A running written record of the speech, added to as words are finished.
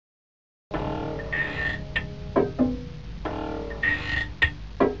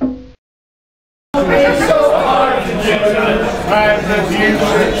It's so hard to do, and as you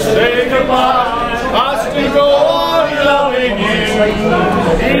should say goodbye, I still go on loving you.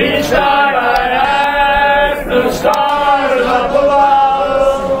 Each time I ask the stars up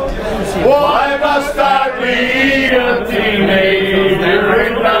above, why must I be a teenager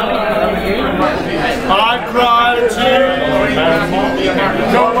in love? I cry too,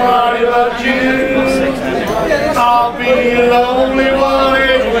 nobody but you. I'll be the lonely one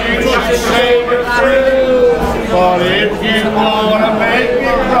if you should say you're through. But if you wanna make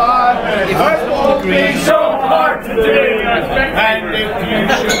me cry, it won't be so hard to do. And if you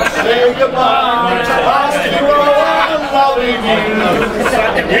should say goodbye, I'll still go on loving you.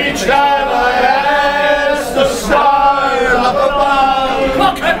 Each time I ask the stars up above,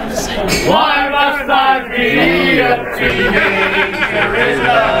 why must I be a teenager in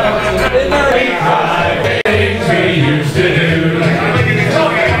love? The things we used to do.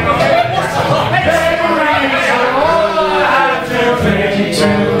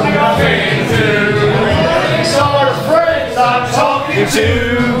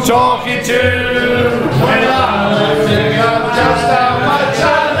 Talking to when I think of just how much I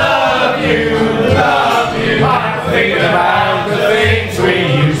love you, I'm thinking about the things we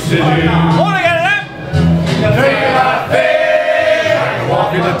used to do. All together, thinking about things like a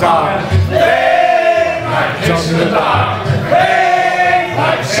walk in the dark, things like jump in the dark, things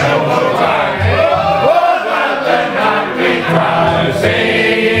like shallow time. Oh, that the night we cried,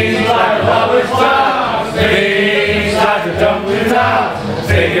 things like lovers' vows, things like a dumpling house.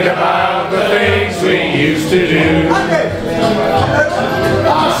 Thinking about the things we used to do. I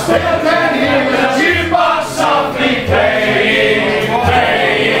still can hear the jukebox softly playing,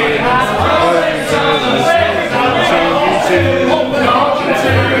 playing.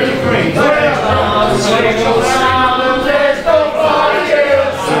 There's nobody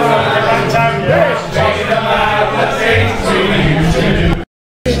else around. Thinking about the things we used to do.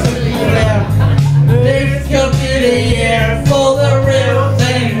 This could be the year for the real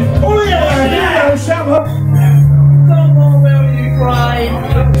thing. Come on, will you cry?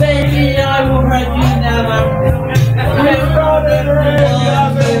 Baby, I will hurt you never. We're running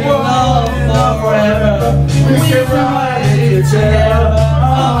around in love forever. We ride it together.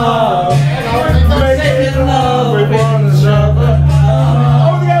 Making love with one another.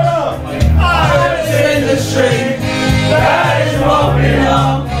 I was in the street. That is what we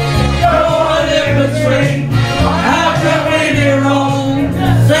love. No one in between. How can we be wrong?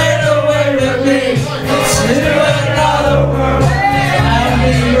 Sail away with me to another world, and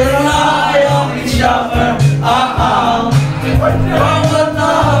we rely on each other. From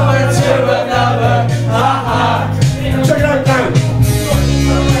one lover to another. Check it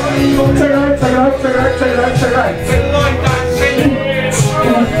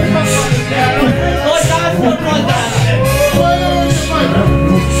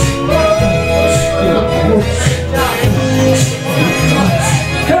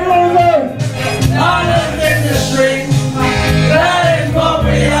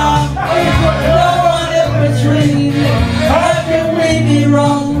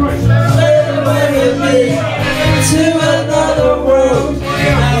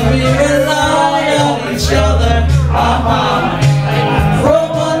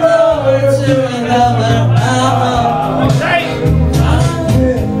out now. Check it out.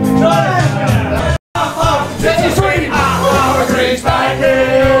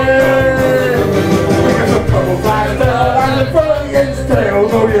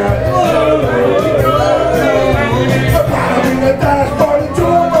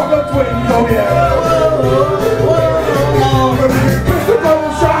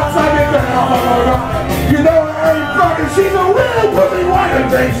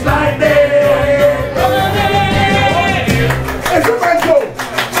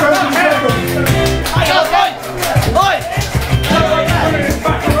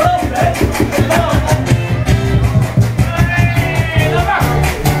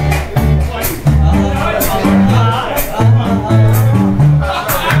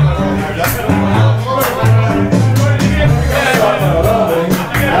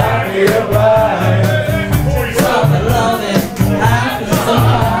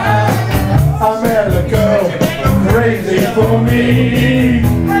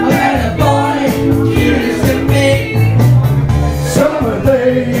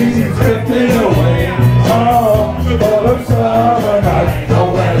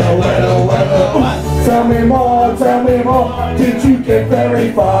 Tell me more, did you get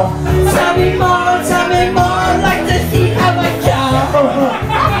very far? Tell me more, I'd like to see how I can.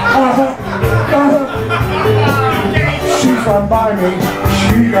 She's come by me,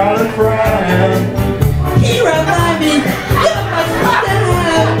 she got a crown. He remind me, you're my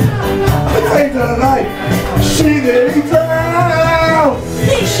dad. But late the night, she nearly drowned.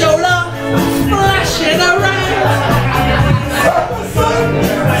 He showed up, splashing around.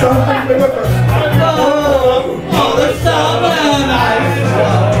 Something with us. Oh, the summer night.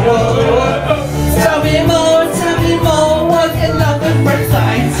 Tell me more, was it love at first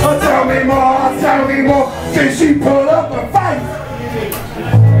sight? Oh, tell me more, did she put up a fight?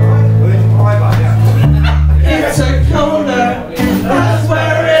 It's a corner, that's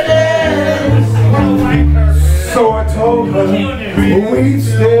where it is. So I told her we'd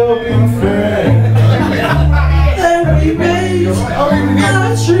still be friends. Then we made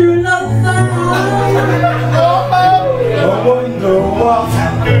our true love vow. I wonder what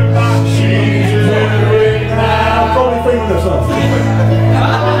she's doing now. Only thing with this song.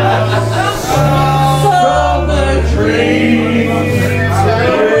 Summer dreams,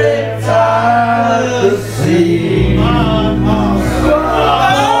 every time the sea.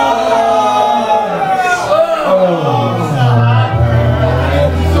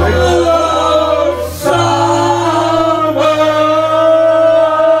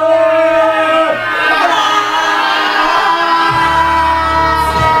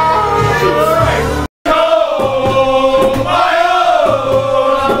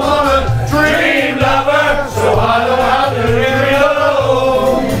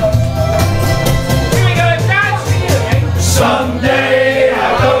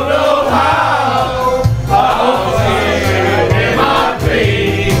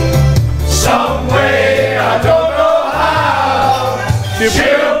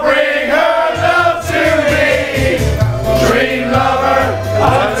 She'll bring her love to me, dream lover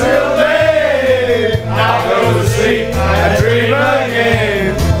until then. I'll go to sleep and dream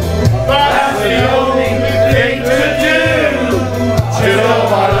again. That's the only thing to do, to know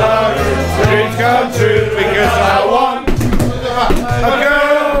my lover's dreams come true. Because I want a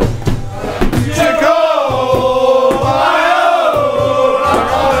girl to call my own. I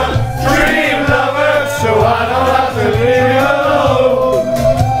want a dream lover so I don't have to leave alone.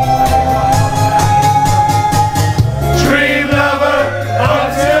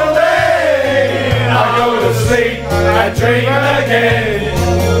 I dream again.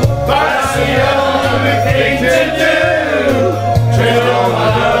 That's the only thing to do, to know my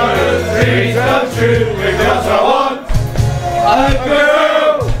lover's dreams come true. Because I want a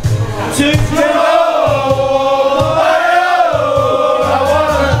girl to call my own. I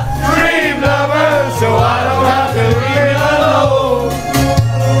want a dream lover so I don't have to leave alone.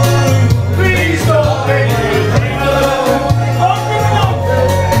 Please don't make me dream alone.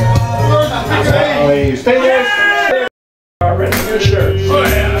 Stay there. Ready for your shirt.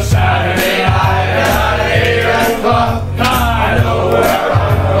 Well, Saturday night at 8 o'clock, I know where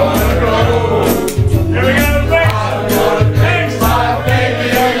I'm gonna go. Here we go, I'm gonna take my baby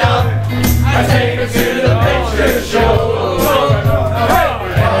young. I take her to the picture show.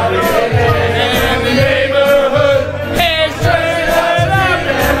 Everybody in the neighborhood is dressed up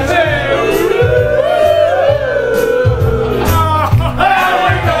and too. And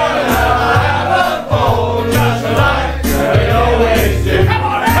we're gonna have a ball just like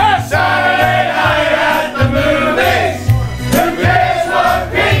Saturday night at the movies. Who cares what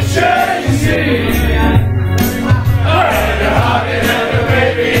picture you see? When you're hugging and your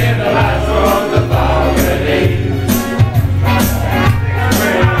baby in the last row of the balcony.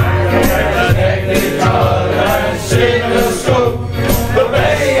 When you're taking each other and seeing the scope, the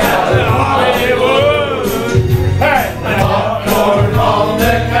bay out in Hollywood. Hey, popcorn on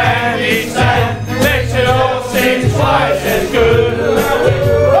the candy stand makes it all seem twice as good.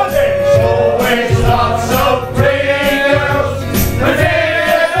 Lots of pretty girls,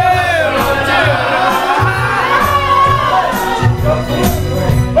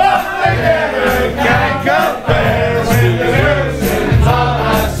 but they never can compare with the girls sitting on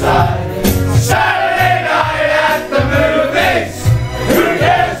my side. Saturday night at the movies, who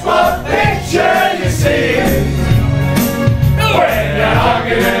cares what picture you see? When you're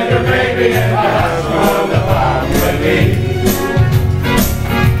hugging and your baby in the house on the balcony.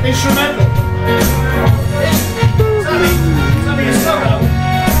 Instrumental.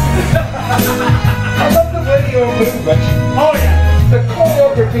 I love the way you move, Reggie. Oh yeah. The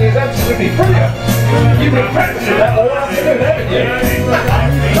choreography is absolutely brilliant. You've been practicing that all afternoon, haven't you?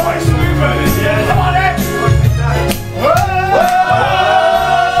 Nice movement. Come on, Ed. Whoa!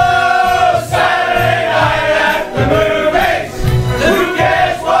 Saturday night at the movies. Who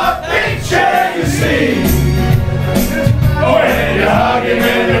cares what picture you see? When you're hugging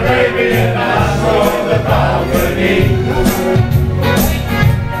with your baby in the house on the balcony.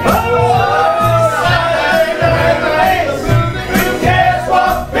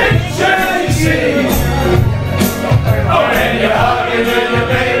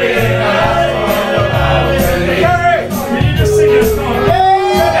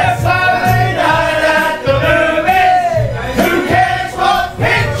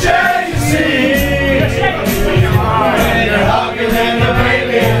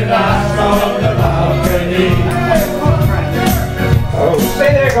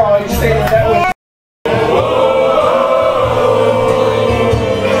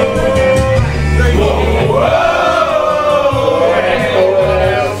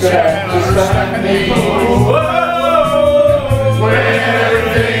 channel,